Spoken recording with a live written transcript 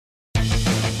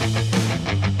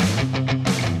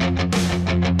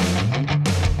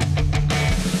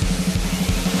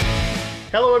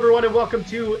Hello, everyone, and welcome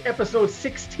to episode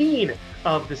 16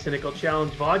 of the Cynical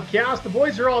Challenge podcast. The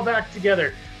boys are all back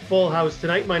together. Full house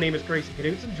tonight. My name is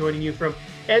Greyson and joining you from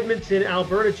Edmonton,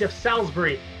 Alberta. Jeff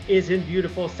Salisbury is in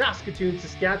beautiful Saskatoon,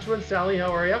 Saskatchewan. Sally,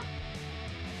 how are you?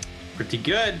 Pretty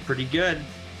good.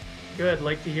 Good.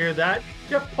 Like to hear that.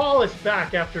 Jeff Paul is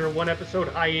back after a one-episode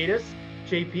hiatus.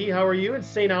 JP, how are you in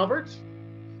St. Albert?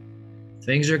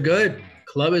 Things are good.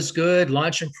 Club is good.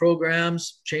 Launching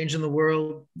programs, changing the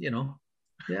world,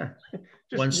 Yeah.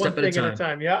 Just one step at a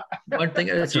time. Yeah. One thing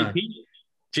at a time.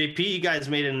 JP, you guys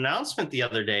made an announcement the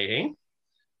other day, eh?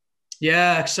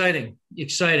 Yeah, exciting.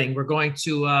 We're going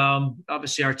to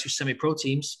obviously our two semi-pro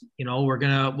teams.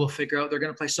 We'll figure out they're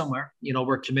gonna play somewhere.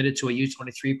 We're committed to a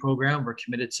U23 program. We're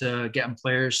committed to getting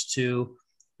players to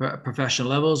professional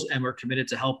levels, and we're committed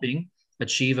to helping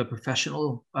achieve a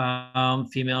professional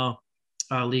female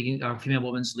league, female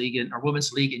women's league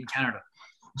in Canada.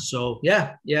 So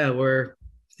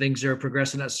things are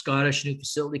progressing at Scottish, new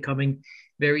facility coming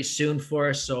very soon for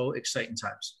us. So exciting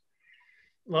times.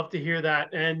 Love to hear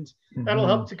that. And that'll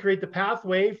help to create the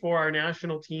pathway for our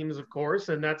national teams, of course.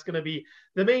 And that's going to be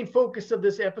the main focus of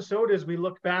this episode as we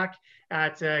look back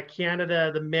at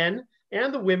Canada, the men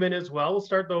and the women as well. We'll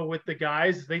start, though, with the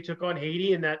guys. They took on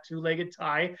Haiti in that two-legged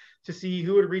tie to see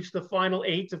who would reach the final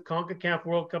eight of CONCACAF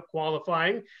World Cup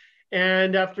qualifying.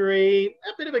 And after a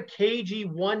bit of a cagey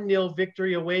 1-0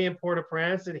 victory away in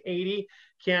Port-au-Prince in Haiti,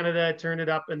 Canada turned it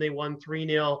up and they won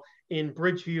 3-0 in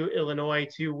Bridgeview, Illinois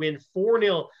to win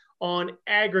 4-0 on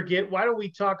aggregate. Why don't we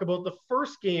talk about the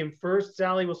first game first?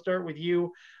 Sally, we'll start with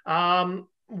you.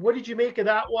 What did you make of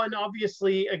that one?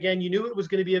 Obviously, again, you knew it was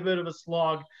going to be a bit of a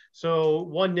slog. So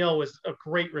 1-0 was a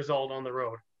great result on the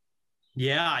road.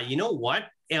 Yeah, you know what?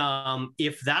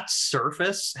 If that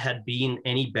surface had been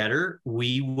any better,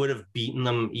 we would have beaten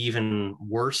them even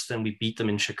worse than we beat them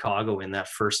in Chicago in that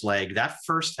first leg. That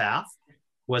first half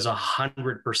was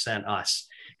 100% us.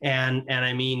 And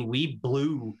I mean, we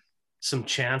blew some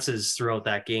chances throughout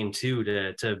that game too,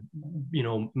 to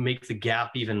make the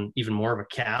gap even more of a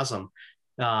chasm.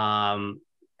 We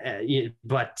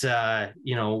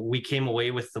came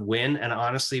away with the win. And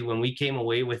honestly, when we came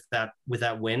away with that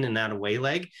win in that away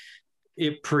leg,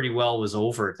 it pretty well was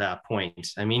over at that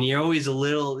point. I mean, you're always a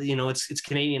little, it's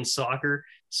Canadian soccer.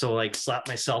 So like slap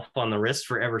myself on the wrist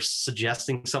for ever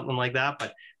suggesting something like that.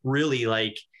 But really,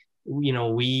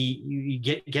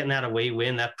 getting that away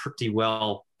win, that pretty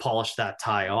well polished that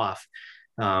tie off.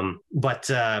 But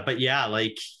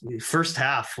first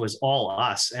half was all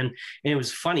us. And it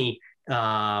was funny.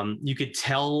 You could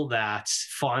tell that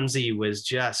Fonzie was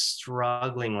just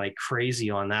struggling like crazy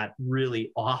on that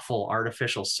really awful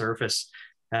artificial surface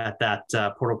at that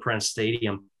Port-au-Prince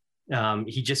stadium.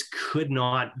 He just could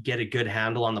not get a good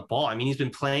handle on the ball. I mean, he's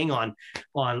been playing on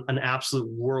an absolute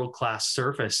world-class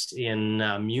surface in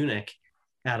Munich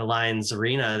at Allianz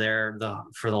Arena there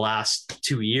for the last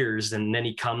 2 years. And then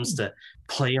he comes to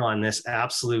play on this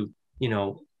absolute,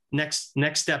 next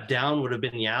step down would have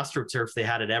been the AstroTurf they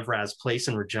had at Evraz Place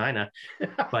in Regina,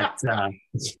 but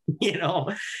they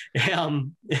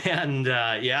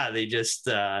just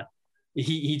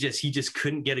he just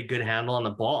couldn't get a good handle on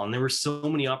the ball, and there were so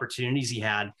many opportunities he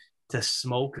had to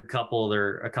smoke a couple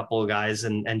of guys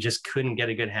and just couldn't get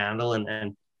a good handle,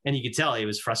 and you could tell it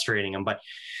was frustrating him. But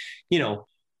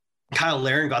Kyle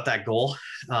Laren got that goal,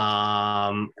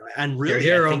 and really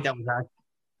I think that was.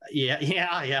 Yeah.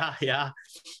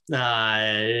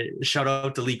 Shout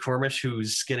out to Lee Cormish,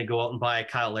 who's going to go out and buy a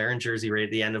Kyle Laren jersey right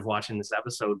at the end of watching this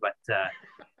episode. But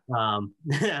I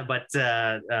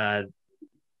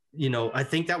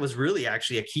think that was really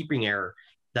actually a keeping error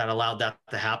that allowed that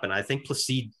to happen. I think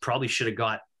Placide probably should have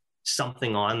got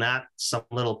something on that, some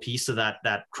little piece of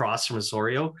that cross from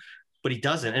Osorio, but he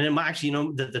doesn't. And it might actually,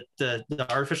 the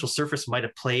artificial surface might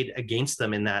have played against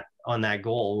them on that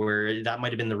goal, where that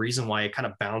might have been the reason why it kind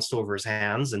of bounced over his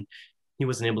hands and he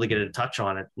wasn't able to get a touch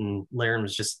on it. And Laren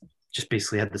was just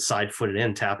basically had the side foot it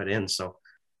in, tap it in. So,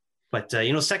 but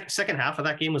second half of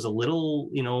that game was a little,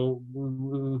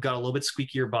 got a little bit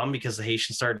squeakier bum because the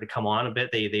Haitians started to come on a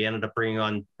bit. They ended up bringing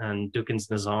on Dukins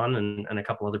Nazan and a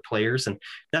couple other players, and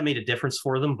that made a difference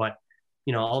for them. But,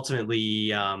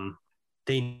 ultimately,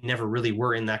 they never really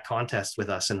were in that contest with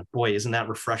us. And boy, isn't that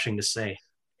refreshing to say.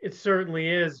 It certainly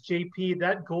is. JP,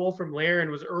 that goal from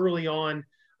Laren was early on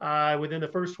within the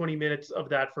first 20 minutes of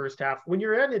that first half. When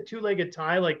you're at a two-legged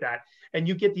tie like that and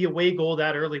you get the away goal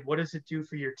that early, what does it do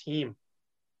for your team?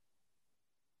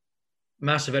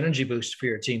 Massive energy boost for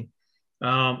your team.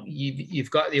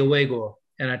 You've got the away goal.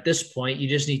 And at this point, you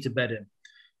just need to bet in.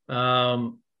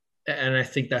 And I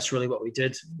think that's really what we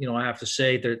did. I have to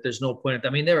say there's no point.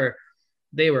 I mean, they were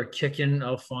They were kicking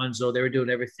Alfonso. They were doing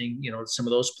everything, some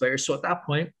of those players. So at that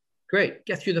point, great,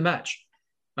 get through the match.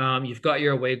 You've got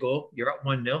your away goal. You're up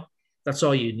 1-0. That's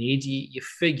all you need. You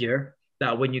figure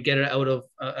that when you get it out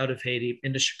of Haiti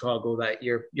into Chicago, that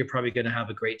you're probably going to have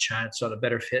a great chance on a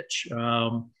better pitch.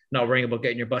 Not worrying about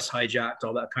getting your bus hijacked,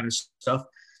 all that kind of stuff.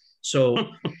 So,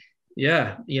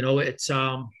 yeah, it's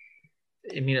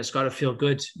it's got to feel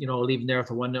good, leaving there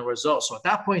with a 1-0 result. So at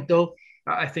that point, though,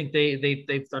 I think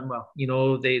they've done well.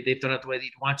 They've done it the way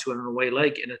they want to in an away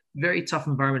leg, in a very tough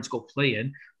environment to go play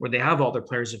in, where they have all their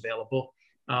players available,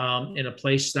 in a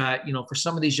place that, for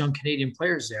some of these young Canadian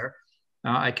players there,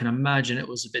 I can imagine it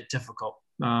was a bit difficult.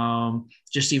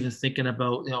 Just even thinking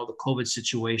about, the COVID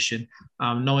situation,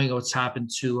 knowing what's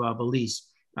happened to Belize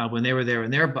when they were there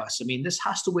in their bus. I mean, this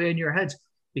has to weigh in your head,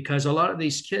 because a lot of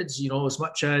these kids, as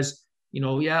much as,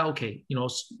 yeah, okay,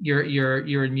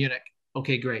 you're in Munich.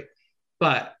 Okay, great.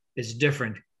 But it's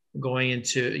different going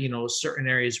into, certain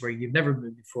areas where you've never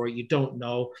been before, you don't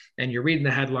know, and you're reading the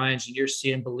headlines and you're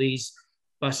seeing Belize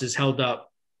buses held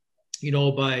up,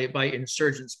 by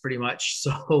insurgents pretty much.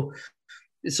 So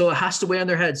it has to weigh on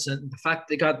their heads. And the fact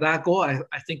they got that goal, I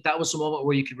think that was the moment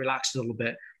where you could relax a little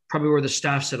bit. Probably where the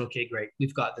staff said, okay, great,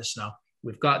 we've got this now.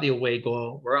 We've got the away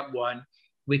goal. We're up 1.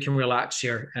 We can relax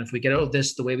here. And if we get out of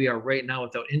this the way we are right now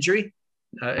without injury,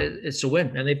 it's a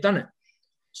win. And they've done it.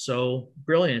 So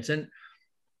brilliant. And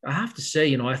I have to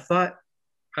say, I thought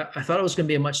it was going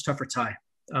to be a much tougher tie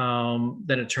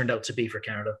than it turned out to be for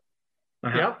Canada.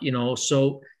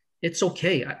 So it's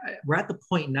okay. We're at the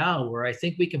point now where I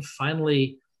think we can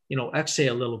finally,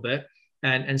 exhale a little bit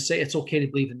and say it's okay to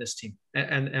believe in this team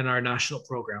and our national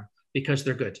program, because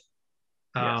they're good.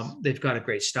 Yes. They've got a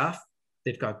great staff.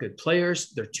 They've got good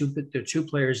players. They're two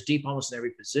players deep almost in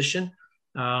every position.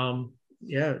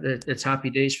 It's happy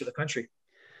days for the country.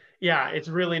 Yeah, it's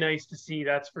really nice to see,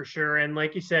 that's for sure. And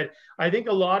like you said, I think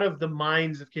a lot of the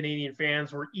minds of Canadian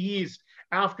fans were eased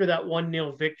after that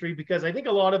 1-0 victory, because I think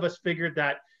a lot of us figured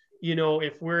that,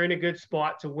 if we're in a good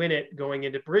spot to win it going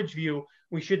into Bridgeview,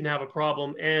 we shouldn't have a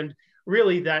problem. And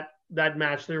really that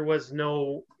match, there was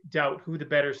no doubt who the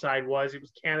better side was. It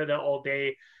was Canada all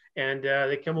day. And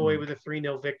they come away with a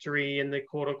 3-0 victory in the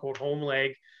quote-unquote home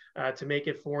leg to make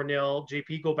it 4-0.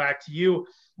 JP, go back to you.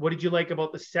 What did you like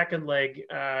about the second leg?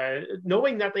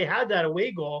 Knowing that they had that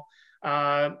away goal,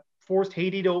 forced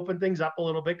Haiti to open things up a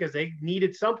little bit because they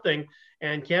needed something,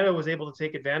 and Canada was able to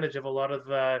take advantage of a lot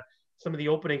of some of the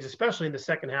openings, especially in the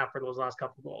second half for those last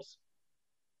couple of goals.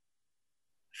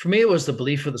 For me, it was the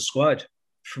belief of the squad.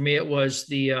 For me, it was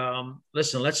the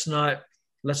listen. Let's not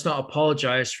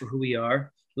apologize for who we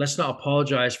are. Let's not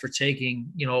apologize for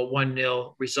taking, a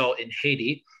 1-0 result in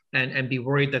Haiti and be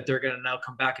worried that they're going to now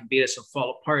come back and beat us and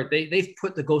fall apart. They've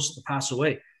put the ghost of the past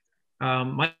away.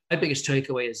 My biggest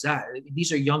takeaway is that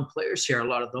these are young players here, a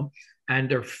lot of them, and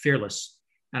they're fearless.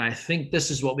 And I think this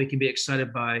is what we can be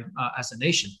excited by as a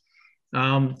nation.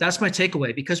 That's my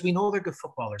takeaway, because we know they're good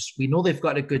footballers. We know they've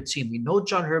got a good team. We know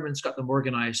John Herman's got them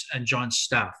organized, and John's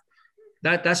staff.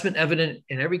 That's been evident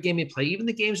in every game we play, even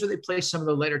the games where they play some of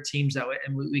the later teams that way,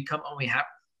 and we come and we have.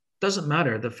 Doesn't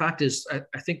matter. The fact is,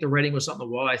 I think the writing was on the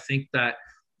wall. I think that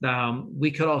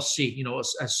we could all see,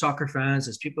 as soccer fans,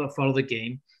 as people that follow the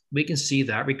game, we can see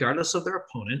that regardless of their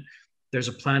opponent, there's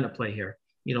a plan to play here.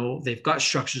 They've got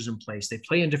structures in place. They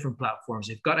play in different platforms.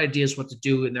 They've got ideas what to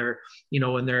do in their,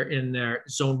 in their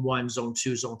zone 1, zone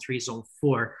 2, zone 3, zone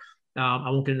 4. I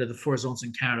won't get into the 4 zones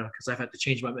in Canada because I've had to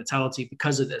change my mentality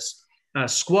because of this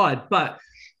squad. But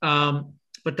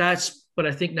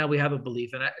I think now we have a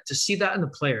belief, and to see that in the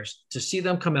players, to see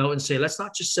them come out and say, let's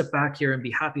not just sit back here and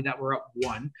be happy that we're up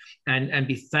 1 and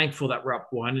be thankful that we're up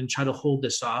 1 and try to hold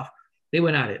this off. They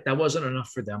went at it. That wasn't enough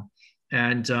for them.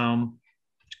 And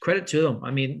credit to them.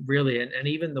 I mean, really, and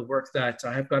even the work that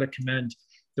I have got to commend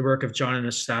the work of John and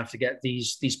his staff to get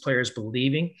these players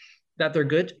believing that they're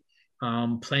good,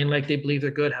 playing like they believe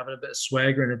they're good, having a bit of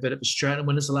swagger and a bit of a strut. And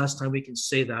when is the last time we can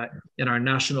say that in our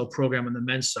national program on the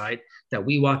men's side, that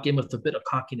we walk in with a bit of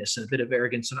cockiness and a bit of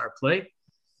arrogance in our play?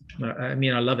 I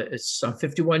mean, I love it. I'm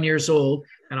 51 years old,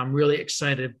 and I'm really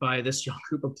excited by this young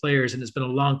group of players, and it's been a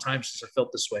long time since I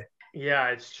felt this way. Yeah,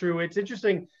 it's true. It's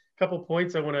interesting. Couple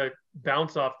points I want to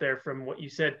bounce off there from what you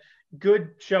said.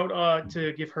 Good shout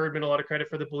to give Herdman a lot of credit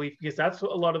for the belief, because that's a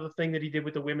lot of the thing that he did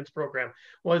with the women's program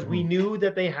was we knew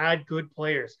that they had good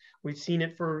players. We've seen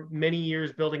it for many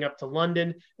years building up to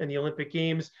London and the Olympic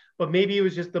Games, but maybe it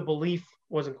was just the belief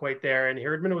wasn't quite there. And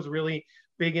Herdman was really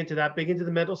big into that, big into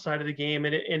the mental side of the game,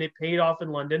 and it paid off in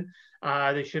London.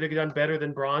 They should have done better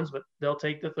than bronze, but they'll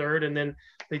take the third. And then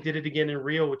they did it again in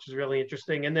Rio, which is really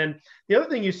interesting. And then the other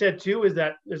thing you said too is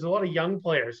that there's a lot of young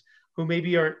players. who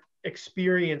maybe aren't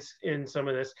experienced in some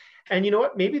of this. And you know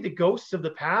what? Maybe the ghosts of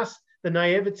the past, the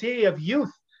naivete of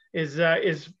youth, is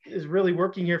really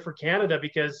working here for Canada,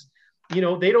 because they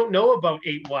don't know about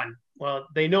 8-1. Well,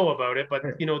 they know about it, but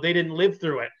they didn't live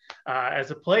through it as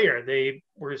a player. They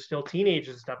were still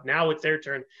teenagers and stuff. Now it's their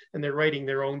turn, and they're writing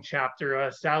their own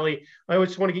chapter. Sally, I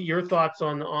just want to get your thoughts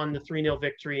on the 3-0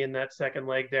 victory in that second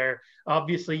leg there.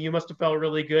 Obviously, you must have felt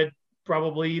really good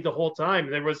probably the whole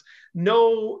time. There was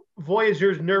no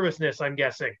Voyageurs nervousness, I'm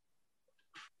guessing.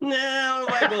 No,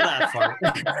 I go that far.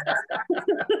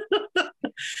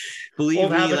 Believe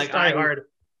Old me, like hard.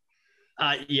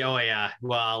 Yeah.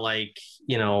 Well,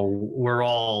 we're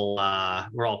all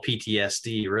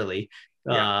PTSD, really.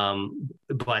 Yeah.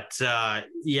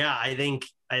 I think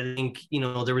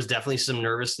there was definitely some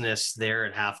nervousness there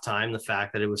at halftime. The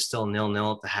fact that it was still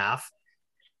 0-0 at the half,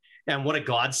 and what a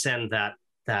godsend that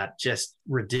just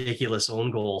ridiculous own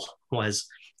goal was.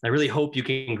 I really hope you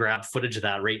can grab footage of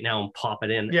that right now and pop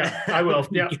it in. Yeah, I will.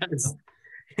 Yeah.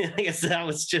 I guess that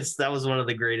was one of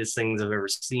the greatest things I've ever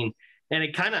seen. And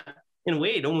it kind of, in a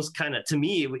way, it almost kind of, to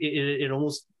me, it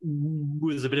almost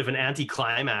was a bit of an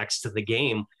anticlimax to the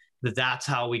game, that's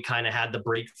how we kind of had the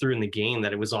breakthrough in the game,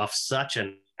 that it was off such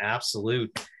an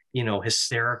absolute,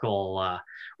 hysterical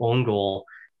own goal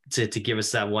to give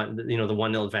us that one, the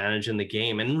 1-0 advantage in the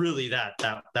game. And really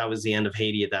that was the end of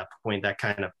Haiti at that point. That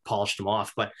kind of polished them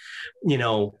off. But,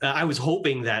 I was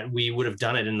hoping that we would have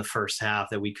done it in the first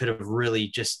half, that we could have really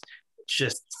just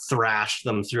thrashed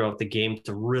them throughout the game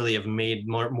to really have made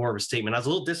more of a statement. I was a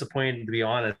little disappointed, to be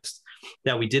honest,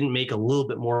 that we didn't make a little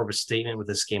bit more of a statement with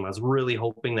this game. I was really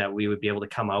hoping that we would be able to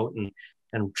come out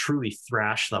and truly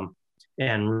thrash them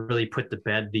and really put to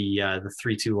bed the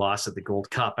 3-2 loss at the Gold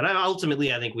Cup. And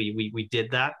ultimately, I think we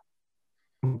did that.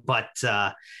 But,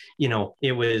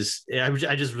 it was,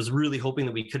 I just was really hoping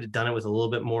that we could have done it with a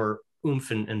little bit more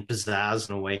oomph and pizzazz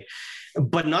in a way.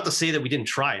 But not to say that we didn't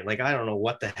try. Like, I don't know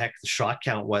what the heck the shot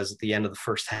count was at the end of the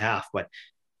first half, but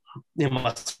it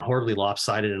must have horribly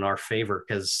lopsided in our favor,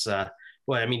 because,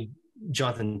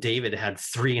 Jonathan David had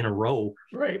 3 in a row,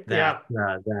 right? That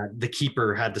the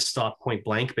keeper had to stop point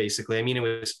blank, basically. I mean, it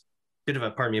was a bit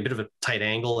of a tight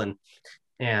angle,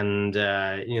 and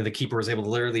the keeper was able to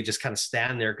literally just kind of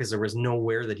stand there because there was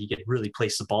nowhere that he could really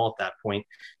place the ball at that point.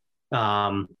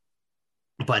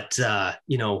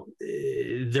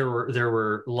 There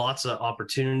were lots of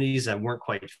opportunities that weren't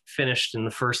quite finished in the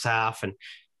first half,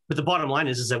 but the bottom line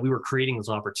is that we were creating those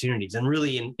opportunities. And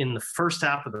really in the first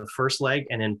half of the first leg,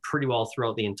 and then pretty well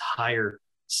throughout the entire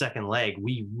second leg,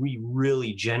 we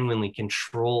really genuinely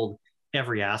controlled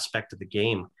every aspect of the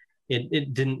game. We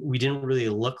didn't really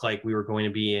look like we were going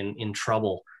to be in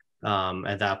trouble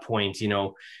at that point,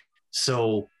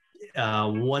 So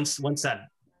once that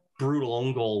brutal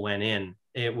own goal went in,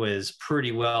 it was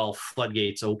pretty well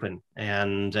floodgates open.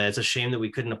 And it's a shame that we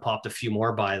couldn't have popped a few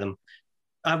more by them.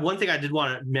 One thing I did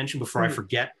want to mention before I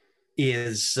forget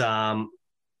is I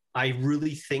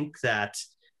really think that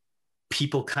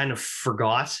people kind of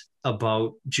forgot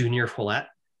about Junior Ouellette,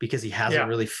 because he hasn't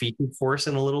really featured for us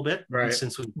in a little bit,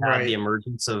 since we've had the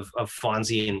emergence of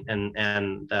Fonzie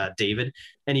and David,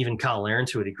 and even Kyle Larin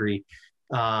to a degree.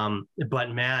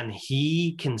 But man,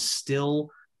 he can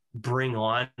still bring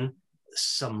on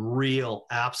some real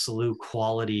absolute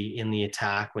quality in the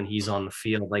attack when he's on the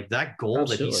field. Like that goal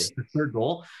the third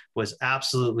goal was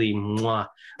absolutely mwah.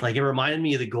 Like it reminded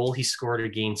me of the goal he scored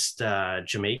against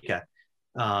Jamaica,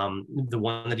 the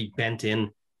one that he bent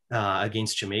in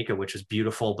against Jamaica, which was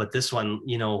beautiful. But this one,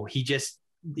 he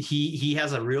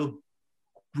has a real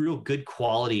good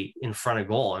quality in front of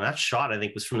goal, and that shot I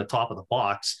think was from the top of the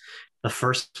box. The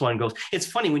first one goes. It's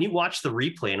funny when you watch the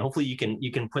replay, and hopefully you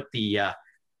can put the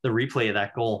replay of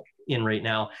that goal in right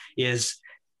now, is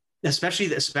especially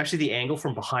the angle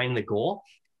from behind the goal.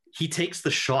 He takes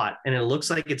the shot and it looks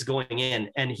like it's going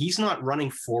in, and he's not running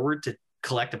forward to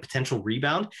collect a potential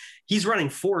rebound. He's running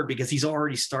forward because he's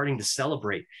already starting to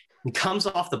celebrate. He comes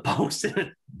off the post and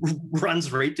it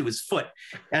runs right to his foot.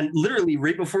 And literally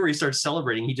right before he starts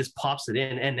celebrating, he just pops it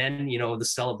in. And then, the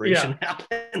celebration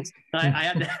happens. I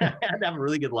had to have a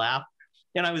really good laugh.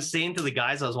 And I was saying to the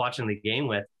guys I was watching the game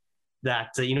with that,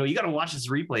 you got to watch this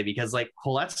replay, because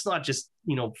Ouellette's not just,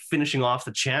 finishing off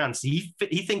the chance. He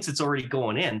thinks it's already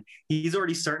going in. He's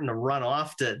already starting to run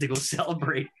off to go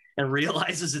celebrate, and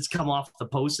realizes it's come off the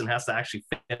post and has to actually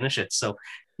finish it. So,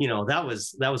 that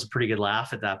was a pretty good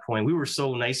laugh at that point. We were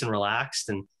so nice and relaxed,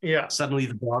 and suddenly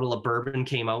the bottle of bourbon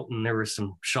came out and there were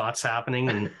some shots happening,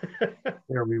 and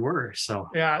there we were. So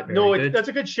that's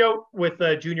a good shout with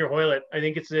Junior Hoylett. I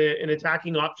think it's an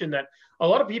attacking option that a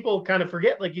lot of people kind of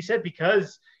forget, like you said,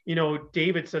 because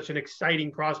David's such an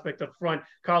exciting prospect up front.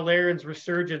 Kyle Laren's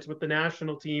resurgence with the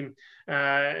national team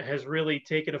has really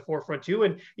taken a forefront too,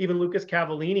 and even Lucas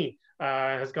Cavallini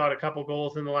has got a couple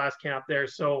goals in the last camp there.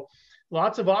 So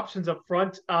lots of options up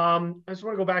front. I just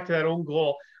want to go back to that own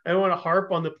goal. I don't want to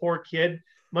harp on the poor kid,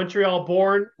 Montreal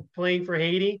born, playing for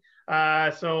Haiti.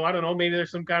 So I don't know, maybe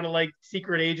there's some kind of like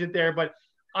secret agent there, but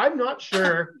I'm not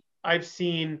sure I've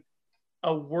seen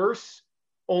a worse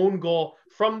own goal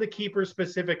from the keeper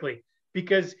specifically,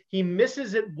 because he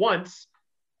misses it once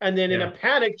and then in a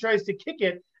panic tries to kick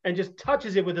it and just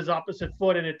touches it with his opposite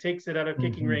foot, and it takes it out of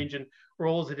kicking range and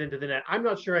rolls it into the net. I'm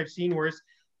not sure I've seen worse,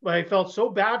 but I felt so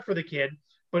bad for the kid.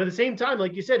 But at the same time,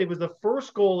 like you said, it was the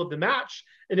first goal of the match,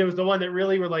 and it was the one that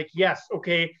really were like, yes,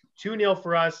 okay, 2-0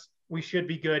 for us. We should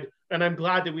be good. And I'm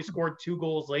glad that we scored 2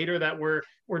 goals later that were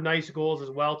nice goals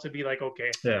as well, to be like,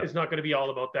 okay, it's not going to be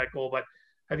all about that goal. But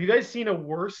have you guys seen a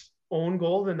worse own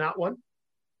goal than that one?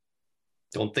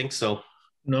 Don't think so.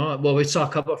 No, well, we saw a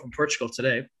couple from Portugal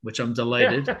today, which I'm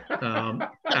delighted.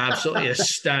 Absolutely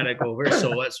ecstatic over.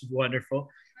 So that's wonderful.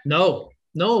 No,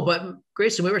 but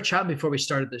Grayson, we were chatting before we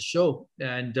started this show,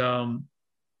 and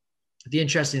the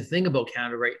interesting thing about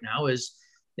Canada right now is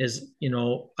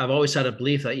I've always had a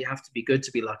belief that you have to be good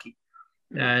to be lucky,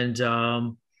 and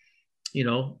we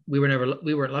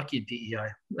weren't lucky at DEI.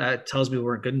 That tells me we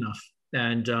weren't good enough,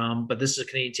 and but this is a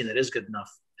Canadian team that is good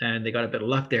enough, and they got a bit of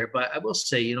luck there. But I will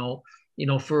say,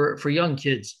 for young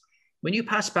kids, when you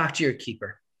pass back to your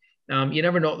keeper, you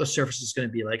never know what the surface is going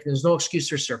to be like. There's no excuse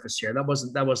for surface here. That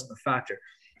wasn't the factor.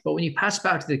 But when you pass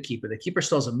back to the keeper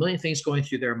still has a million things going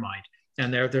through their mind,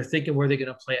 and they're thinking where they're going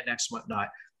to play it next and whatnot.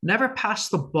 Never pass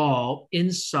the ball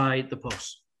inside the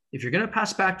post. If you're going to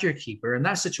pass back to your keeper in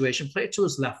that situation, play it to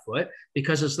his left foot,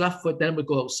 because his left foot then would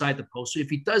go outside the post. So if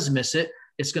he does miss it,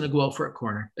 it's going to go out for a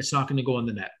corner. It's not going to go in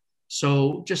the net.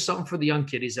 So just something for the young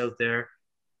kiddies out there.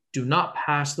 Do not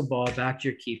pass the ball back to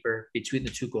your keeper between the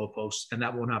 2 goalposts, and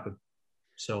that won't happen.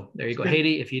 So there you go,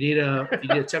 Haiti. If you need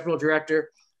a technical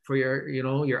director for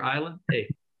your island, hey.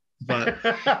 But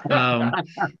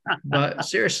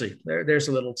seriously, there's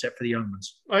a little tip for the young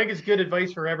ones. I think it's good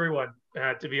advice for everyone,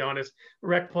 to be honest.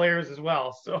 Rec players as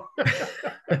well. So.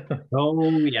 Oh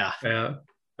yeah.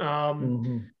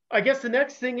 I guess the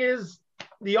next thing is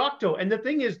the Octo, and the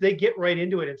thing is they get right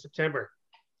into it in September.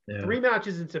 3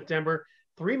 matches in September.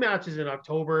 3 matches in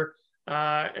October,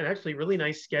 and actually really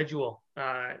nice schedule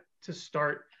to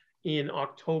start in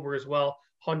October as well.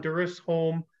 Honduras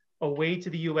home, away to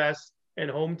the U.S., and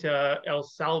home to El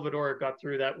Salvador. Got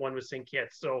through that one with St.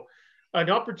 Kitts. So an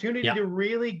opportunity to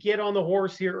really get on the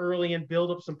horse here early and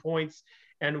build up some points.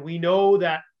 And we know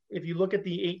that if you look at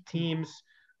the 8 teams,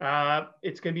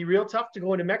 it's going to be real tough to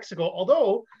go into Mexico,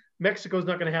 although Mexico's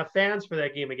not going to have fans for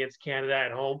that game against Canada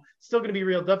at home. It's still going to be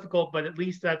real difficult, but at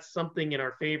least that's something in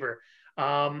our favor.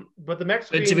 But the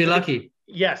Mexico good to be lucky.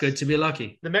 Yes. Good to be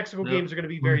lucky. The Mexico games are going to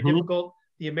be very difficult.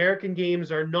 The American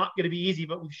games are not going to be easy,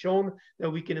 but we've shown that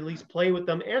we can at least play with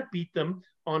them and beat them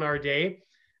on our day.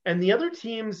 And the other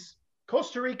teams,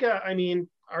 Costa Rica, I mean,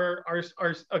 are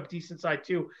a decent side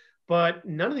too, but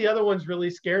none of the other ones really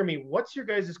scare me. What's your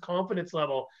guys' confidence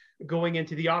level going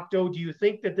into the Octo? Do you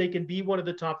think that they can be one of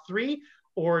the top 3,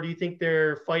 or do you think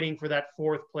they're fighting for that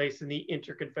 4th place in the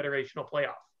interconfederational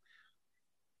playoff?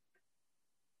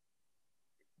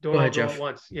 Don't all go at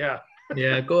once. Yeah.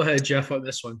 Yeah, go ahead, Jeff, on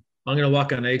this one. I'm going to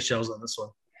walk on eggshells on this one.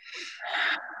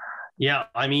 Yeah,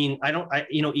 I mean,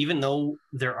 even though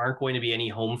there aren't going to be any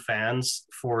home fans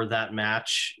for that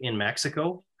match in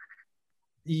Mexico,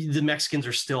 the Mexicans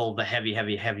are still the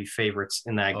heavy favorites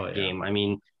in that game. I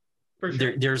mean, sure.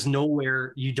 There's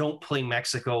nowhere, you don't play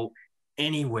Mexico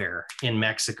anywhere in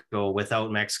Mexico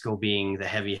without Mexico being the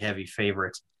heavy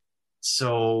favorites.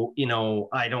 So,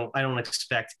 I don't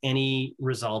expect any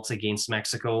results against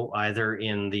Mexico, either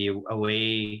in the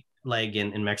away leg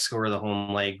in Mexico or the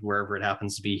home leg, wherever it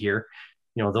happens to be here.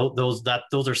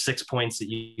 Those are 6 points that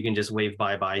you can just wave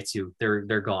bye to.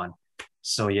 They're gone.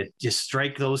 So you just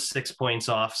strike those 6 points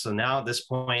off. So now at this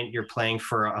point, you're playing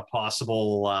for a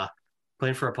possible,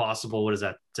 what is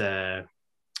that? Now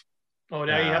you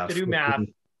have to do math.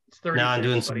 It's 30. Now I'm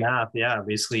doing some math. Yeah,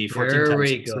 basically 14 there times we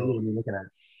 6, go. you're looking at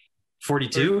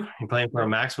 42. You're playing for a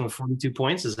maximum of 42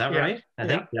 points. Is that right? I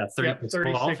think 36 is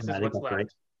what's left. Right.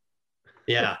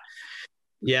 Yeah.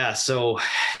 Yeah. So,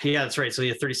 yeah, that's right. So,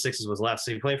 yeah, 36 was left.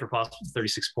 So, you're playing for possible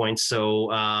 36 points. So,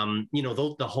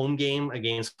 the home game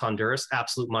against Honduras,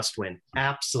 absolute must win.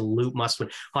 Absolute must win.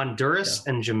 Honduras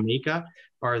and Jamaica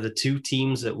are the two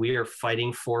teams that we are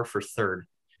fighting for third.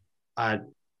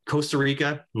 Costa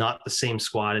Rica, not the same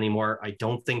squad anymore. I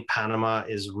don't think Panama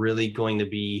is really going to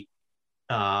be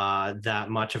that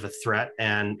much of a threat.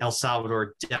 And El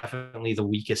Salvador, definitely the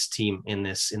weakest team in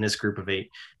this group of 8.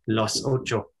 Los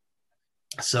Ocho.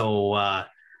 So,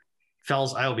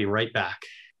 fellas, I'll be right back.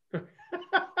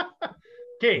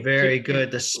 Okay. Very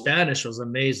good. The Spanish was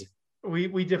amazing.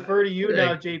 We defer to you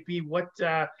now,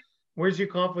 JP. Where's your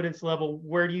confidence level?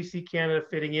 Where do you see Canada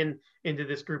fitting into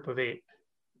this group of 8?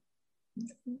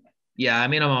 Yeah, I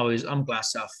mean, I'm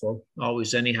glass half full,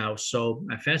 always anyhow. So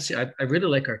I really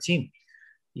like our team.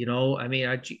 I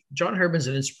mean, John Herdman's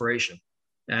an inspiration.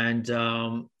 And,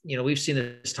 we've seen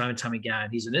this time and time again.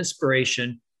 He's an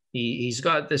inspiration. He's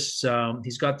got this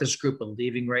group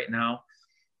believing right now.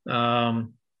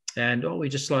 We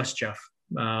just lost Jeff.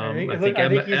 I think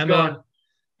Emma, gone.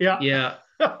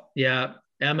 Yeah.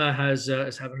 Emma is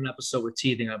having an episode with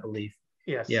teething, I believe.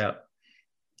 Yes. Yeah.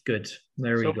 Good.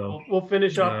 There we go. We'll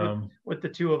finish up with the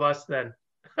two of us then.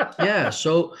 Yeah.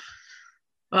 So,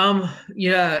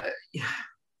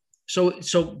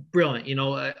 So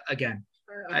brilliant. Again,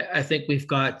 I think we've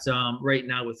got right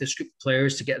now with this group of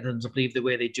players to get them to believe the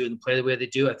way they do and play the way they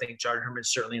do. I think John Herdman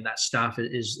certainly in that staff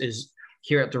is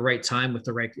here at the right time with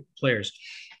the right group of players.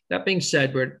 That being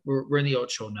said, we're in the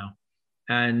Ocho now,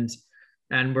 and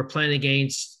we're playing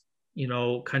against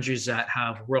countries that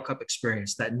have World Cup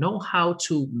experience, that know how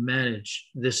to manage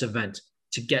this event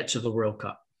to get to the World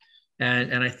Cup.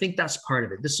 And I think that's part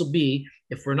of it. This will be,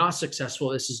 if we're not successful,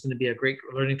 this is going to be a great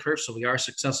learning curve. So we are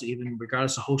successful, even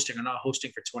regardless of hosting or not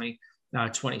hosting for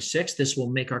 2026. This will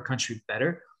make our country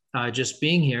better just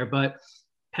being here. But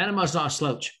Panama's not a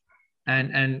slouch.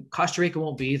 And Costa Rica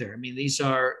won't be either. I mean, these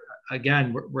are,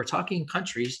 again, we're talking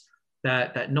countries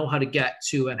that know how to get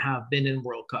to and have been in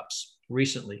World Cups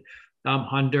recently.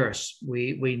 Honduras,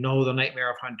 we know the nightmare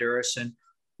of Honduras and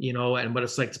what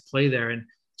it's like to play there. And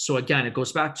so again, it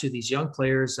goes back to these young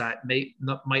players that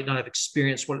might not have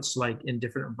experienced what it's like in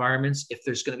different environments if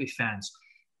there's going to be fans.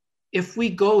 If we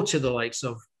go to the likes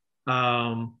of,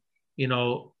 Guatemala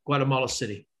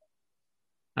City,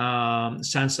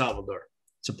 San Salvador,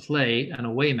 to play an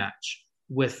away match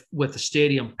with a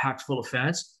stadium packed full of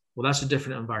fans, well, that's a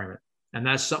different environment. And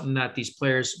that's something that these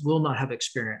players will not have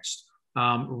experienced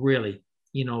really,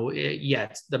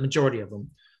 yet, the majority of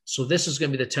them. So this is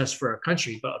going to be the test for our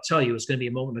country, but I'll tell you, it's going to be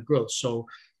a moment of growth. So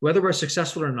whether we're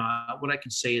successful or not, what I can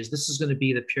say is this is going to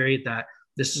be the period that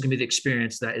this is going to be the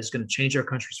experience that is going to change our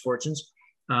country's fortunes.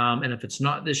 And if it's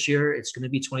not this year, it's going to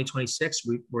be 2026.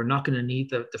 We're not going to need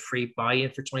the free buy-in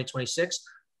for 2026.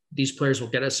 These players will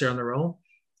get us there on their own.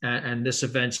 And this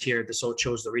event here, this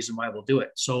Ocho is the reason why we'll do it.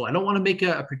 So I don't want to make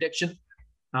a prediction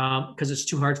because it's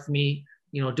too hard for me.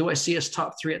 Do I see us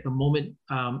top 3 at the moment?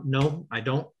 No, I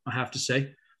don't, I have to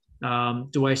say.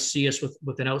 Do I see us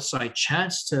with an outside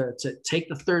chance to take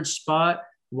the 3rd spot?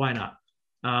 Why not?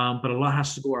 But a lot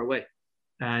has to go our way.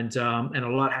 And a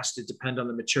lot has to depend on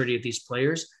the maturity of these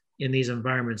players in these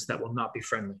environments that will not be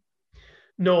friendly.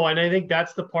 No, and I think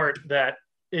that's the part that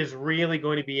is really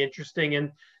going to be interesting.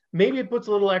 And maybe it puts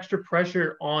a little extra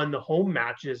pressure on the home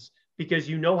matches because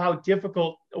how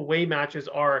difficult away matches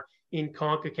are in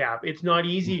CONCACAF. It's not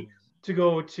easy to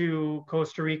go to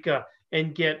Costa Rica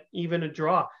and get even a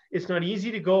draw. It's not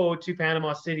easy to go to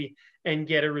Panama City and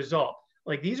get a result.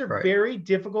 Like these are very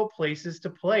difficult places to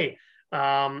play.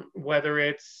 Whether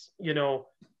it's,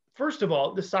 first of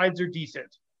all, the sides are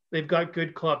decent. They've got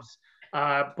good clubs.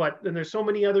 But then there's so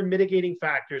many other mitigating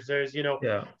factors. There's,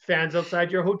 fans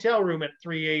outside your hotel room at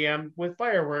 3 a.m. with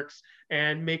fireworks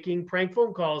and making prank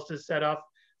phone calls to set off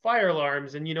fire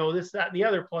alarms and, this, that, and the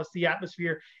other. Plus the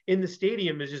atmosphere in the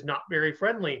stadium is just not very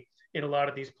friendly in a lot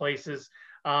of these places.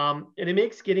 And it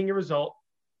makes getting a result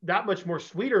that much more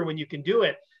sweeter when you can do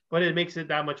it, but it makes it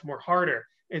that much more harder.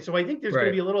 And so I think there's going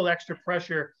to be a little extra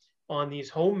pressure on these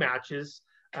home matches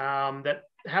that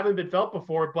haven't been felt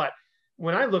before. But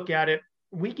when I look at it,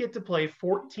 we get to play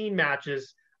 14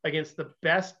 matches against the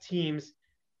best teams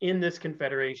in this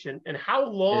confederation. And how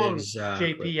long,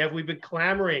 JP, have we been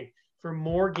clamoring for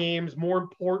more games, more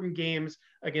important games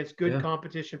against good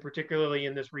competition, particularly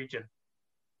in this region?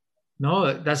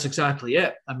 No, that's exactly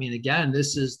it. I mean, again,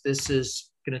 this is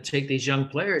going to take these young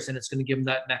players and it's going to give them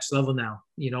that next level now,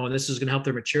 and this is going to help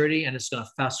their maturity and it's going to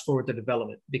fast forward their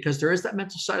development because there is that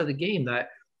mental side of the game that,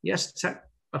 yes,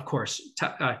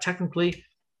 technically,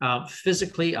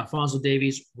 physically, Alphonso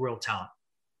Davies, world talent.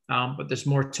 But there's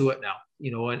more to it now.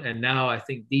 and now I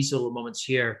think these little moments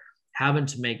here, having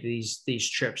to make these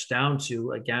trips down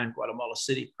to, again, Guatemala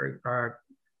City, or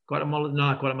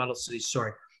Guatemala City,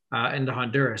 sorry, into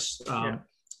Honduras.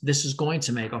 This is going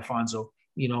to make Alfonso,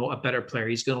 a better player.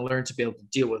 He's going to learn to be able to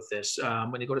deal with this.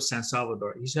 When you go to San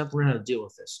Salvador, he's going to have to learn how to deal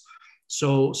with this.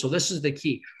 So this is the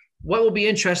key. What will be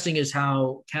interesting is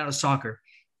how Canada Soccer,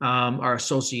 our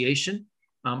association,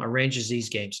 arranges these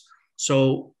games.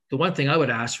 So the one thing I would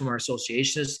ask from our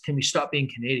association is, can we stop being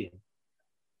Canadian?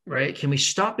 Right? Can we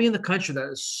stop being the country that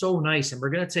is so nice and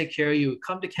we're going to take care of you?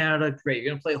 Come to Canada, great.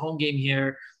 You're going to play a home game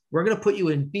here. We're going to put you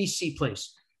in BC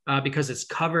place because it's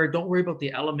covered. Don't worry about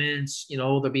the elements.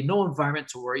 There'll be no environment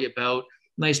to worry about.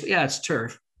 Nice, but yeah, it's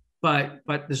turf, but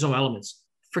there's no elements.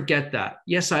 Forget that.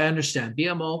 Yes, I understand.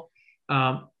 BMO,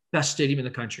 best stadium in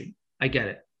the country. I get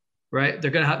it. Right?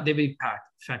 They'll be packed.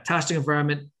 Fantastic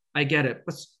environment. I get it.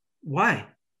 But why?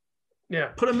 Yeah.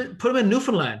 Put them in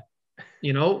Newfoundland.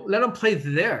 Let them play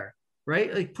there,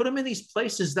 right? Like, put them in these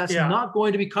places that's not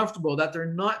going to be comfortable, that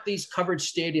they're not these covered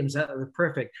stadiums that are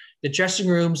perfect. The dressing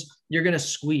rooms, you're going to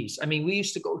squeeze. I mean, we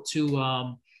used to go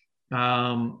to,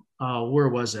 where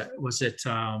was it? Was it,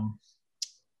 San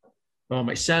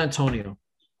Antonio.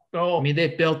 Oh, I mean, they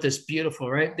built this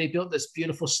beautiful, right? They built this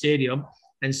beautiful stadium,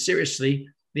 and seriously,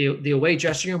 the away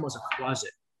dressing room was a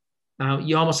closet.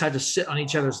 You almost had to sit on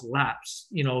each other's laps,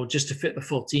 just to fit the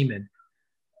full team in.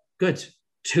 Good.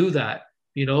 To that,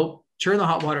 turn the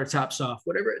hot water taps off,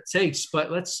 whatever it takes.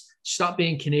 But let's stop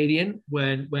being Canadian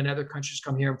when other countries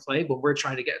come here and play, but we're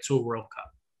trying to get to a World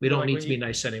Cup. We don't need to be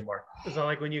nice anymore. Is that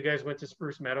like when you guys went to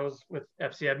Spruce Meadows with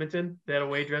FC Edmonton, that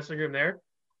away dressing room there?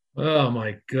 Oh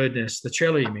my goodness. The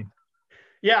trailer, you mean?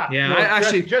 Yeah. Yeah. I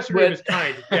actually just room is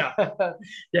kind. Yeah.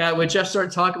 Yeah. When Jeff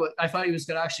started talking about, I thought he was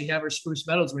going to actually have our Spruce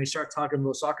Meadows when he started talking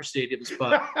about soccer stadiums,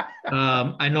 but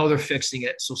I know they're fixing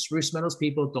it. So Spruce Meadows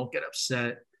people, don't get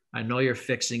upset. I know you're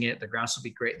fixing it. The grass will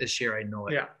be great this year. I know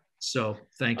it. Yeah. So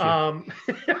thank you.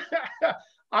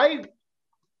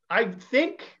 I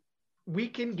think we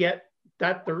can get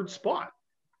that third spot.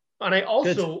 And I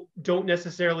also don't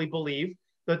necessarily believe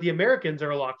that the Americans are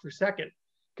a lock for second,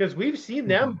 because we've seen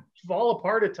them fall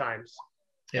apart at times.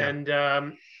 Yeah. And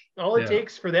all it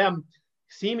takes for them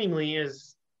seemingly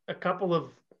is a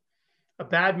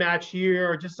bad match here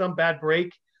or just some bad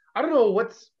break. I don't know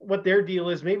what their deal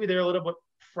is. Maybe they're a little bit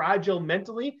fragile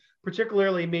mentally,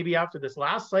 particularly maybe after this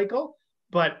last cycle,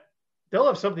 but they'll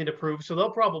have something to prove. So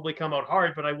they'll probably come out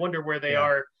hard, but I wonder where they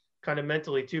are kind of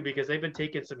mentally too, because they've been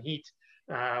taking some heat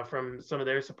from some of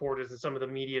their supporters and some of the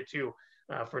media too,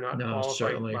 for not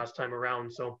qualifying last time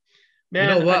around. So,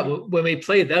 man, you know what? When we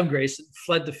played them, Greyson,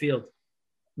 fled the field,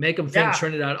 make them think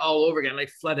Trinidad all over again. Like,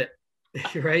 fled it,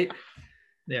 right?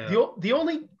 Yeah. The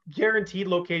only guaranteed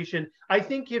location, I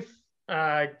think, if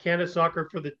Canada Soccer,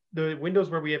 for the windows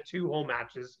where we have two home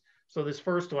matches, so this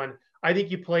first one, I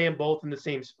think you play them both in the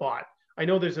same spot. I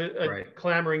know there's a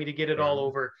clamoring to get it all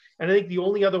over, and I think the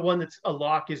only other one that's a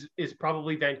lock is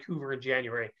probably Vancouver in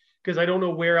January, because I don't know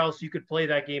where else you could play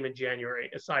that game in January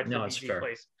aside from BC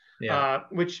Place. Yeah.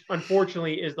 Which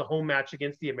unfortunately is the home match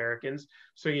against the Americans.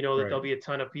 So that there'll be a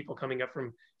ton of people coming up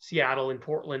from Seattle and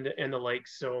Portland and the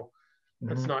likes. So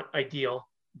that's not ideal,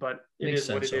 but it is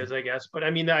what it is, I guess. But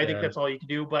I mean, I think that's all you can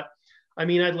do. But I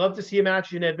mean, I'd love to see a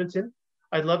match in Edmonton.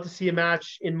 I'd love to see a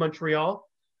match in Montreal.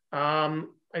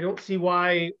 I don't see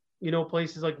why,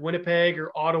 places like Winnipeg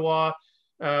or Ottawa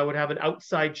would have an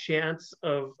outside chance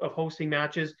of hosting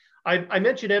matches. I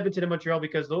mentioned Edmonton and Montreal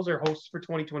because those are hosts for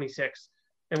 2026.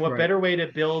 And what better way to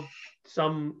build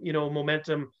some,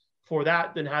 momentum for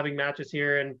that than having matches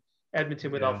here in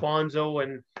Edmonton with Alfonso,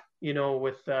 and,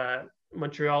 with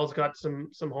Montreal's got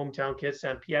some hometown kids,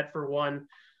 Saint Pierre for one,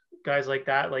 guys like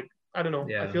that. Like, I don't know.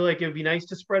 Yeah. I feel like it would be nice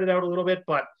to spread it out a little bit,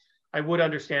 but I would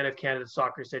understand if Canada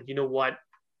Soccer said, you know what,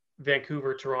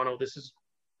 Vancouver, Toronto, this is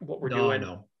what we're doing.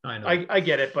 I know. I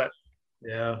get it, but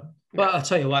yeah. Well, I'll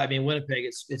tell you what. I mean, Winnipeg,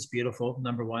 it's beautiful.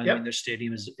 Number one, I mean, their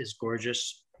stadium is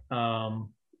gorgeous.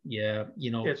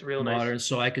 It's real modern. Nice.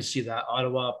 So I could see that.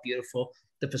 Ottawa, beautiful.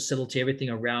 The facility, everything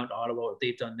around Ottawa, what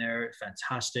they've done there,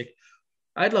 fantastic.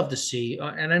 I'd love to see,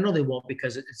 and I know they won't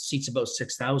because it seats about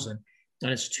 6,000,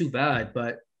 and it's too bad.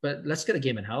 But let's get a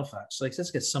game in Halifax. Like,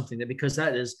 let's get something there, because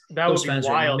those fans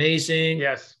are amazing.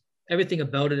 Yes. Everything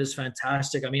about it is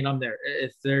fantastic. I mean, I'm there.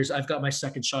 I've got my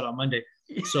second shot on Monday.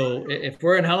 So if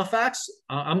we're in Halifax,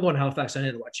 I'm going to Halifax. I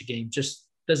need to watch a game. Just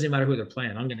doesn't even matter who they're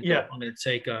playing. I'm going to go. I'm going to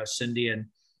take Cindy, and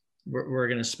we're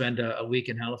going to spend a week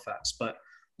in Halifax. But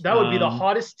that would be the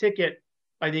hottest ticket,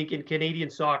 I think, in Canadian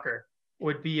soccer,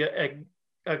 would be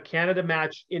a Canada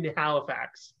match in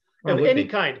Halifax of any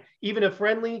kind, even a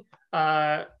friendly,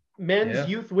 men's,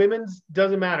 youth, women's,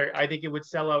 doesn't matter. I think it would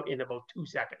sell out in about 2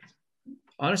 seconds.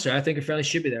 Honestly, I think it fairly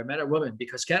should be there, men or women,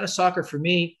 because Canada Soccer, for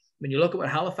me, when you look at what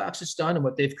Halifax has done and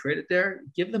what they've created there,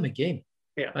 give them a game.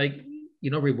 Yeah. Like,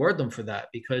 reward them for that,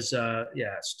 because,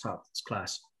 it's tough. It's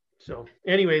class. So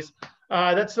anyways,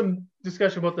 that's some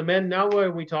discussion about the men. Now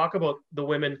when we talk about the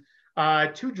women,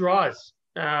 2 draws,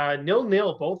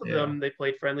 0-0, both of them. They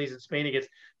played friendlies in Spain against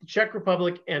the Czech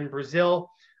Republic and Brazil.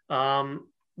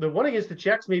 The one against the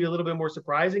Czechs maybe a little bit more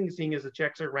surprising, seeing as the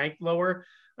Czechs are ranked lower.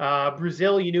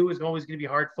 Brazil, you knew it was always going to be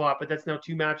hard fought, but that's now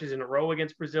 2 matches in a row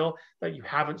against Brazil that you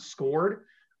haven't scored.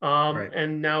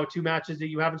 And now 2 matches that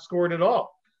you haven't scored at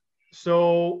all.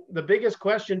 So the biggest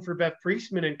question for Beth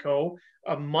Priestman and co,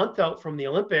 a month out from the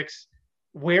Olympics,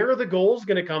 where are the goals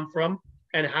going to come from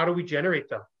and how do we generate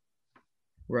them?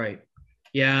 Right.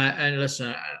 Yeah. And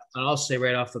listen, I'll say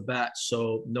right off the bat,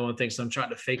 so no one thinks I'm trying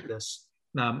to fake this.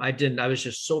 I didn't. I was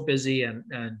just so busy and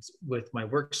with my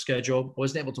work schedule,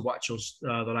 wasn't able to watch those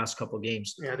the last couple of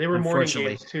games. Yeah, they were morning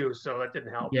games too, so that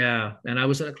didn't help. Yeah, and I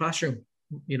was in a classroom,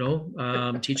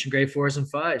 teaching grade 4s and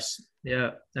 5s.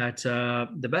 Yeah, at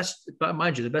the best, but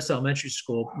mind you, the best elementary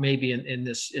school maybe in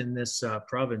this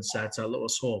province at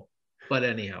Lowell's Hole. But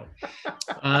anyhow,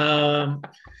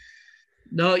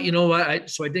 no, you know what?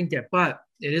 So I didn't get, but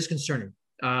it is concerning.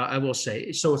 I will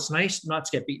say. So it's nice not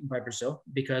to get beaten by Brazil,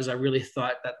 because I really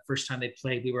thought that the first time they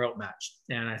played, we were outmatched.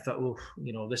 And I thought,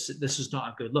 this is not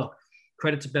a good look.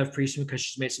 Credit to Bev Priestman, because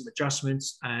she's made some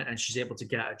adjustments and she's able to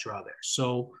get a draw there.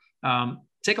 So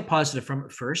take a positive from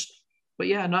it first. But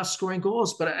yeah, not scoring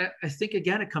goals. But I think,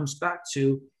 again, it comes back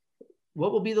to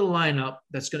what will be the lineup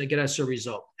that's going to get us a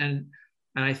result. And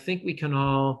I think we can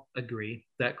all agree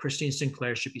that Christine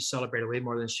Sinclair should be celebrated way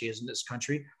more than she is in this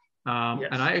country. Yes.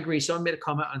 And I agree. Someone made a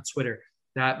comment on Twitter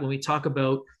that when we talk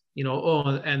about,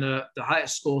 and the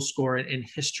highest goal scorer in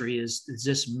history is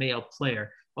this male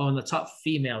player. Oh, and the top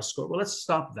female scorer. Well, let's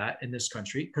stop that in this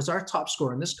country, because our top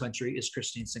scorer in this country is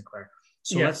Christine Sinclair.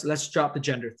 So let's drop the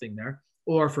gender thing there.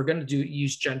 Or if we're going to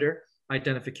use gender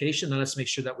identification, then let's make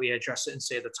sure that we address it and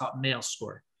say the top male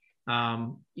scorer,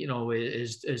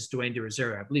 is Dwayne De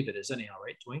Rosario. I believe it is anyhow,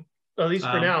 right, Dwayne? At least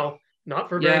for now. Not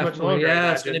for very much longer.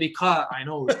 Yeah, it's going to be caught. I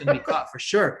know it's going to be caught for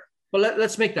sure. But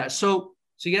let's make that. So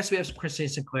yes, we have Christine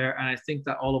Sinclair, and I think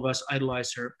that all of us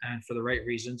idolize her, and for the right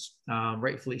reasons,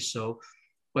 rightfully so.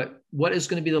 But what is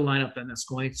going to be the lineup then that's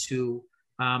going to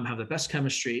have the best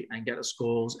chemistry and get us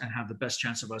goals and have the best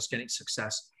chance of us getting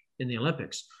success in the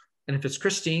Olympics? And if it's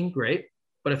Christine, great.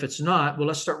 But if it's not, well,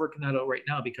 let's start working that out right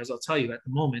now, because I'll tell you, at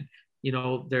the moment,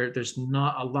 there's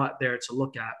not a lot there to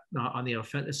look at on the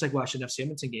offense. It's like watching an FC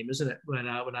Edmonton game, isn't it? When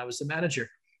I was the manager,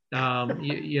 where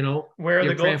are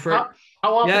the goals? How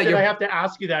often did I have to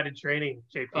ask you that in training,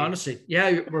 JP? Honestly,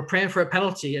 we're praying for a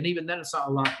penalty, and even then, it's not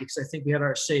a lot, because I think we had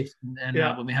our safe and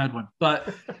when we had one.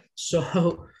 But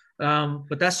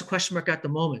but that's the question mark at the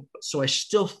moment. So I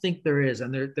still think there is,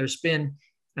 and there's been.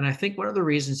 And I think one of the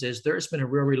reasons is there's been a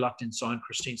real reluctance on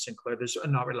Christine Sinclair. There's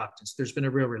not reluctance. There's been a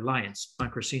real reliance on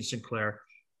Christine Sinclair,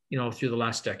 through the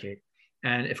last decade.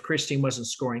 And if Christine wasn't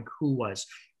scoring, who was?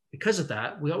 Because of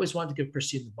that, we always wanted to give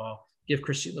Christine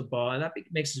the ball, and that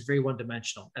makes us very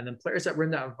one-dimensional. And then players that were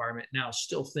in that environment now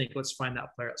still think, let's find that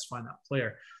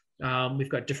player. We've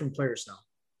got different players now.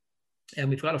 And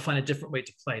we've got to find a different way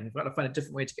to play. And we've got to find a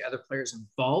different way to get other players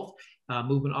involved,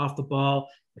 movement off the ball.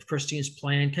 If Christine's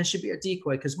playing, can she be a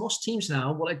decoy? Because most teams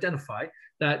now will identify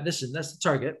that, listen, that's the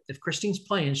target. If Christine's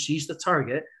playing, she's the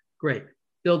target. Great.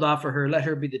 Build off of her. Let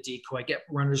her be the decoy. Get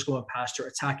runners going past her,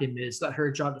 attacking mids. Let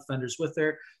her draw defenders with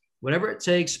her. Whatever it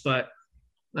takes. But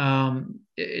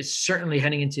it's certainly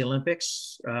heading into the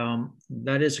Olympics.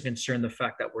 That is a concern, the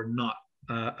fact that we're not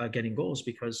getting goals,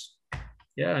 because,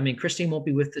 Christine won't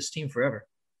be with this team forever.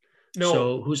 No.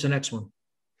 So who's the next one?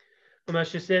 And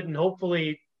that's just it. And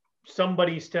hopefully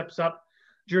somebody steps up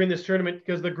during this tournament,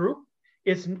 because the group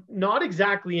is not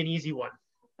exactly an easy one.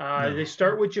 No. They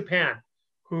start with Japan,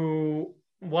 who,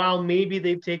 while maybe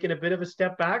they've taken a bit of a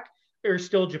step back, they're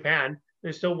still Japan.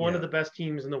 They're still one of the best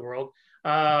teams in the world.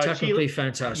 Technically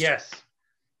fantastic. Yes.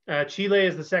 Chile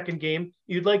is the second game.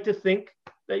 You'd like to think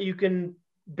that you can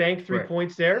bank 3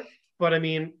 points there, but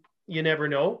you never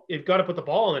know. You've got to put the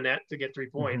ball in the net to get 3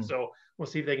 points. Mm-hmm. So we'll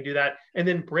see if they can do that. And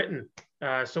then Britain.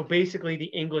 So basically the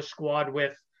English squad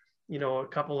with, a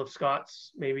couple of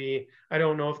Scots, maybe. I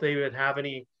don't know if they would have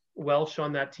any Welsh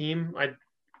on that team.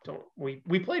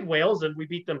 We played Wales and we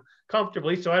beat them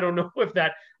comfortably. So I don't know if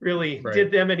that really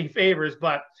did them any favors,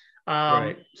 but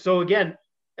so again,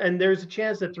 and there's a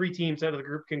chance that 3 teams out of the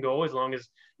group can go, as long as,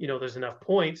 there's enough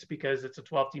points, because it's a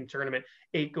 12-team tournament,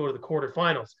 8 go to the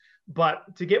quarterfinals.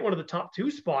 But to get one of the top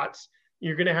 2 spots,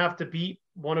 you're going to have to beat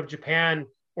one of Japan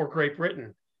or Great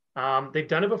Britain. They've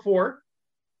done it before,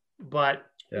 but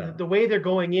the way they're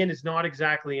going in is not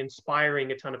exactly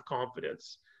inspiring a ton of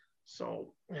confidence.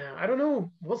 So yeah, I don't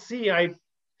know. We'll see. It's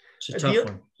a tough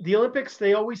one. The Olympics,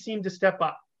 they always seem to step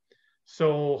up.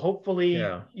 So hopefully,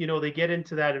 they get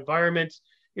into that environment.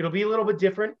 It'll be a little bit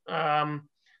different.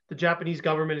 The Japanese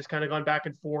government has kind of gone back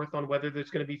and forth on whether there's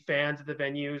going to be fans at the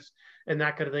venues and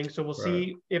that kind of thing. So we'll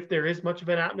see if there is much of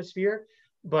an atmosphere.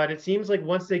 But it seems like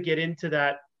once they get into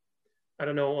that, I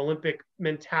don't know, Olympic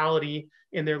mentality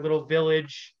in their little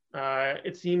village,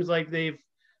 it seems like they've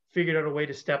figured out a way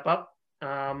to step up.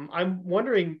 I'm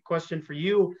wondering, question for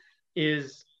you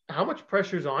is, how much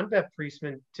pressure is on Bev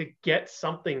Priestman to get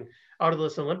something out of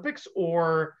this Olympics,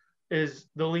 or is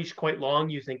the leash quite long,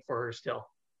 you think, for her still?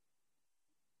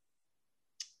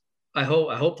 I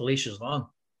hope the leash is long.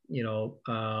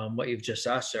 What you've just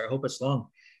asked her, I hope it's long.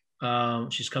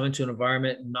 She's come into an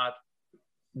environment, not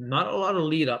a lot of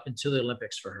lead up until the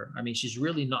Olympics for her. I mean, she's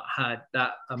really not had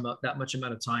that much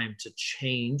amount of time to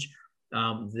change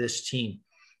this team.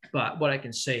 But what I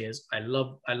can say is I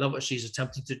love what she's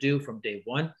attempting to do from day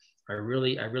one. I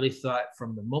really thought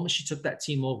from the moment she took that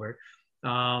team over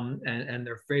and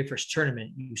their very first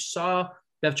tournament, you saw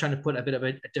Bev trying to put a bit of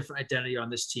a different identity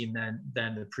on this team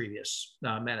than the previous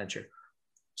manager.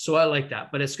 So I like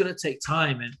that, but it's going to take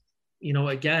time. And,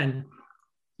 again,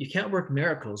 you can't work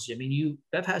miracles. I mean,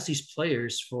 Bev has these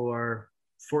players for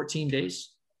 14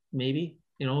 days, maybe,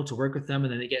 to work with them.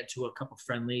 And then they get into a couple of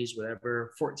friendlies,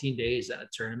 whatever, 14 days at a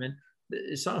tournament.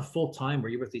 It's not a full time where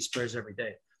you're with these players every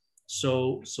day.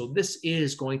 So this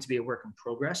is going to be a work in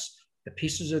progress. The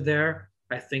pieces are there.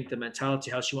 I think the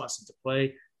mentality, how she wants them to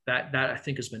play, that I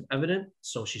think has been evident.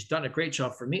 So she's done a great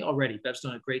job for me already. Bev's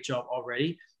done a great job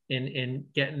already in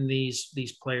getting these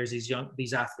players, these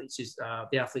athletes,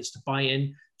 the athletes to buy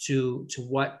in to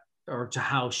what or to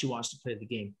how she wants to play the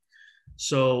game.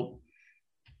 So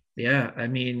yeah, I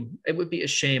mean, it would be a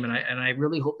shame. And I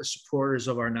really hope the supporters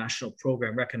of our national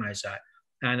program recognize that.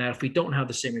 And that if we don't have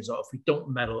the same result, if we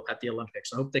don't medal at the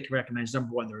Olympics, I hope they can recognize,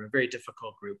 number one, they're a very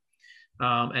difficult group.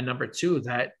 And number two,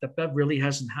 that Bev really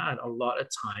hasn't had a lot of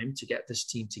time to get this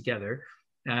team together.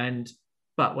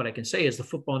 But what I can say is the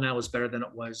football now is better than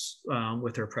it was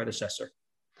with her predecessor.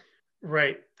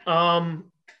 Right.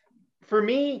 For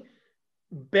me,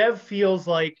 Bev feels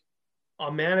like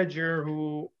a manager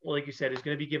who, like you said, is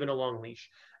going to be given a long leash.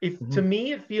 To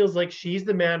me, it feels like she's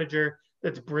the manager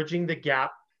that's bridging the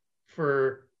gap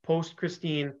for post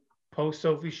Christine, post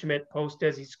Sophie Schmidt, post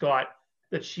Desi Scott,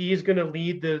 that she is going to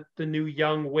lead the new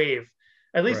young wave.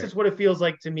 At least that's what it feels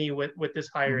like to me with this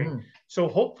hiring. So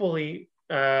hopefully,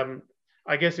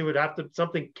 I guess it would have to,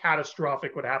 something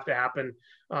catastrophic would have to happen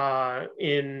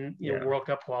in World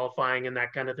Cup qualifying and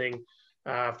that kind of thing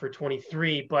for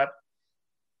 23. But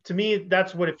to me,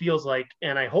 that's what it feels like.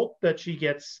 And I hope that she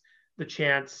gets the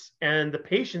chance and the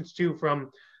patience too from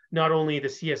not only the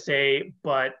CSA,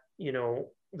 but,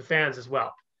 the fans as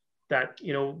well. That,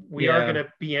 we are going to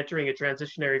be entering a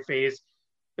transitionary phase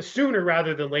sooner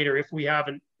rather than later if we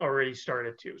haven't already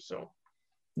started to. So.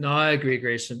 No, I agree,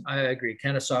 Grayson. I agree.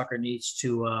 Canada Soccer needs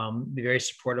to be very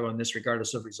supportive on this,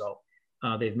 regardless of result.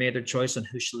 They've made their choice on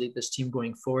who should lead this team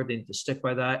going forward. They need to stick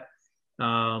by that.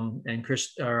 Bev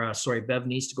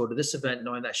needs to go to this event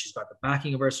knowing that she's got the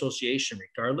backing of our association,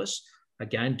 regardless.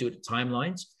 Again, due to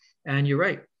timelines. And you're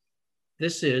right.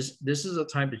 This is a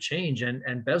time to change.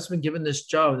 And Bev's been given this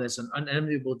job that's an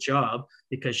unenviable job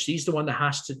because she's the one that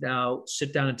has to now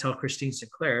sit down and tell Christine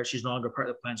Sinclair she's no longer part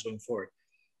of the plans going forward.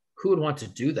 Who would want to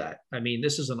do that? I mean,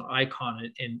 this is an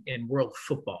icon in world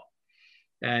football.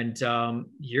 And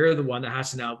you're the one that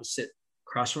has to now sit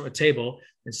across from a table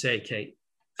and say, Kate,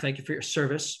 thank you for your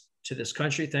service to this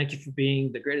country. Thank you for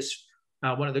being the greatest,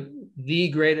 one of the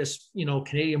greatest,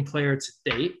 Canadian player to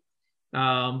date.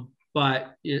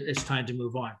 But it's time to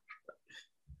move on.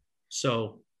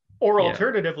 So, or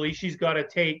alternatively, she's got to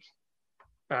take,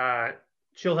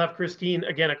 she'll have Christine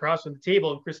again across from the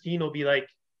table, and Christine will be like,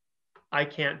 I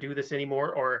can't do this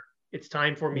anymore, or it's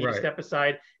time for me to step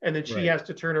aside. And then she has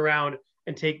to turn around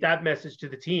and take that message to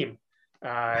the team.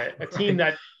 A team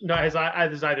that has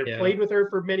either played with her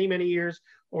for many, many years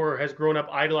or has grown up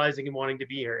idolizing and wanting to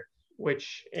be here,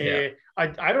 which I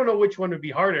don't know which one would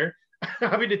be harder.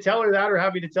 Having to tell her that or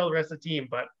having to tell the rest of the team,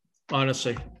 but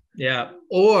honestly,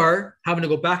 or having to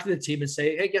go back to the team and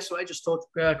say, hey, guess what? I just told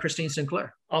Christine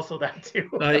Sinclair. Also that too.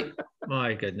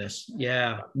 My goodness.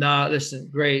 Yeah. No,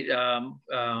 listen, great.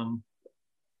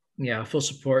 Full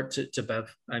support to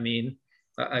Bev. I mean,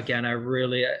 again, I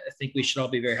think we should all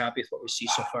be very happy with what we see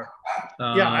so far.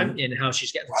 And how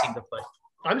she's getting the team to play.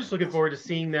 I'm just looking forward to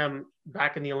seeing them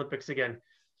back in the Olympics again.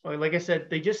 Like I said,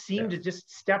 they just seem to just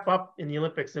step up in the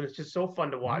Olympics, and it's just so fun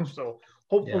to watch. So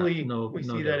hopefully we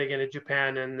see that again in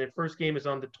Japan. And the first game is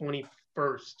on the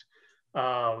 21st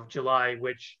of July,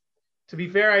 which, to be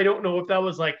fair, I don't know if that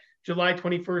was like July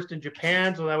 21st in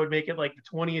Japan, so that would make it like the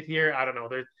 20th here. I don't know.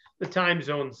 The time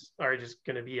zones are just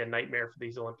going to be a nightmare for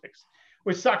these Olympics,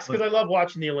 which sucks because I love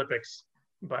watching the Olympics.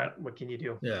 But what can you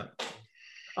do? Yeah.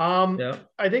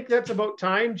 I think that's about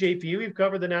time, JP. We've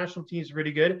covered the national teams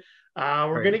pretty good.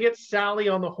 We're going to get Sally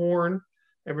on the horn,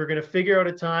 and we're going to figure out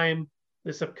a time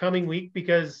this upcoming week,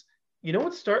 because you know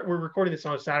what we're recording this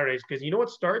on Saturdays, because you know what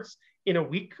starts in a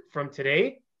week from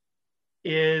today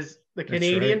is the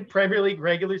Canadian Premier League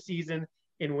regular season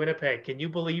in Winnipeg. Can you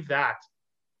believe that?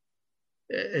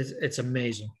 It's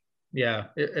amazing. Yeah,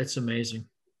 it's amazing.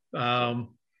 And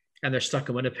they're stuck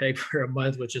in Winnipeg for a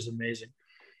month, which is amazing.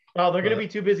 Well, they're going to be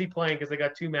too busy playing because they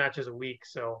got 2 matches a week,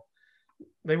 so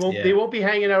they won't be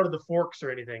hanging out of the forks or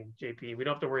anything, JP. We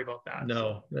don't have to worry about that.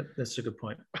 No, that's a good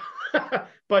point.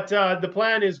 But the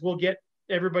plan is we'll get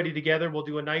everybody together. We'll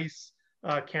do a nice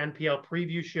CanPL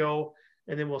preview show,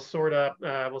 and then we'll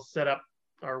set up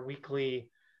our weekly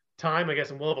time, I guess,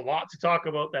 and we'll have a lot to talk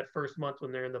about that first month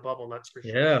when they're in the bubble. That's for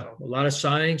sure. Yeah, so a lot of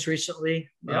signings recently.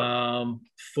 Yep.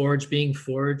 Forge being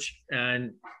Forge,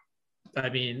 and I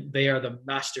mean, they are the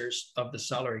masters of the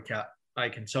salary cap. I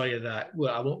can tell you that.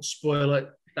 Well, I won't spoil it.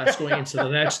 That's going into the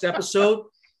next episode.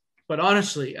 But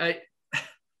honestly,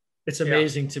 it's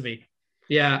amazing to me.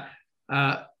 Yeah.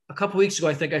 A couple of weeks ago,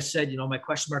 I think I said, my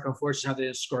question mark on Forge is how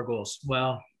they score goals.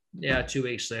 Well, yeah, 2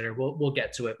 weeks later, we'll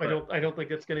get to it. But I don't think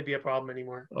that's going to be a problem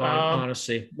anymore.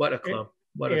 Honestly, what a club.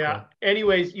 What a club.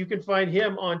 Anyways, you can find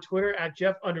him on Twitter at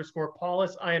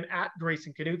Jeff_Paulus. I am at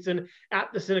Greyson Knutson.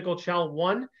 At the Cynical Challenge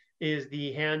 1 is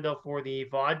the handle for the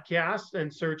vodcast,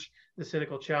 and search the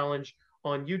Cynical Challenge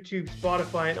on YouTube,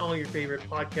 Spotify, and all your favorite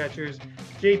podcatchers.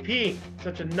 JP,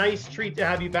 such a nice treat to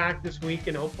have you back this week,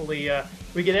 and hopefully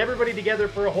we get everybody together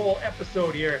for a whole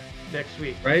episode here next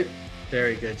week. Right?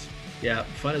 Very good. Yeah,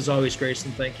 fun as always,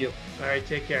 Grayson. Thank you. All right,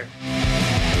 take care.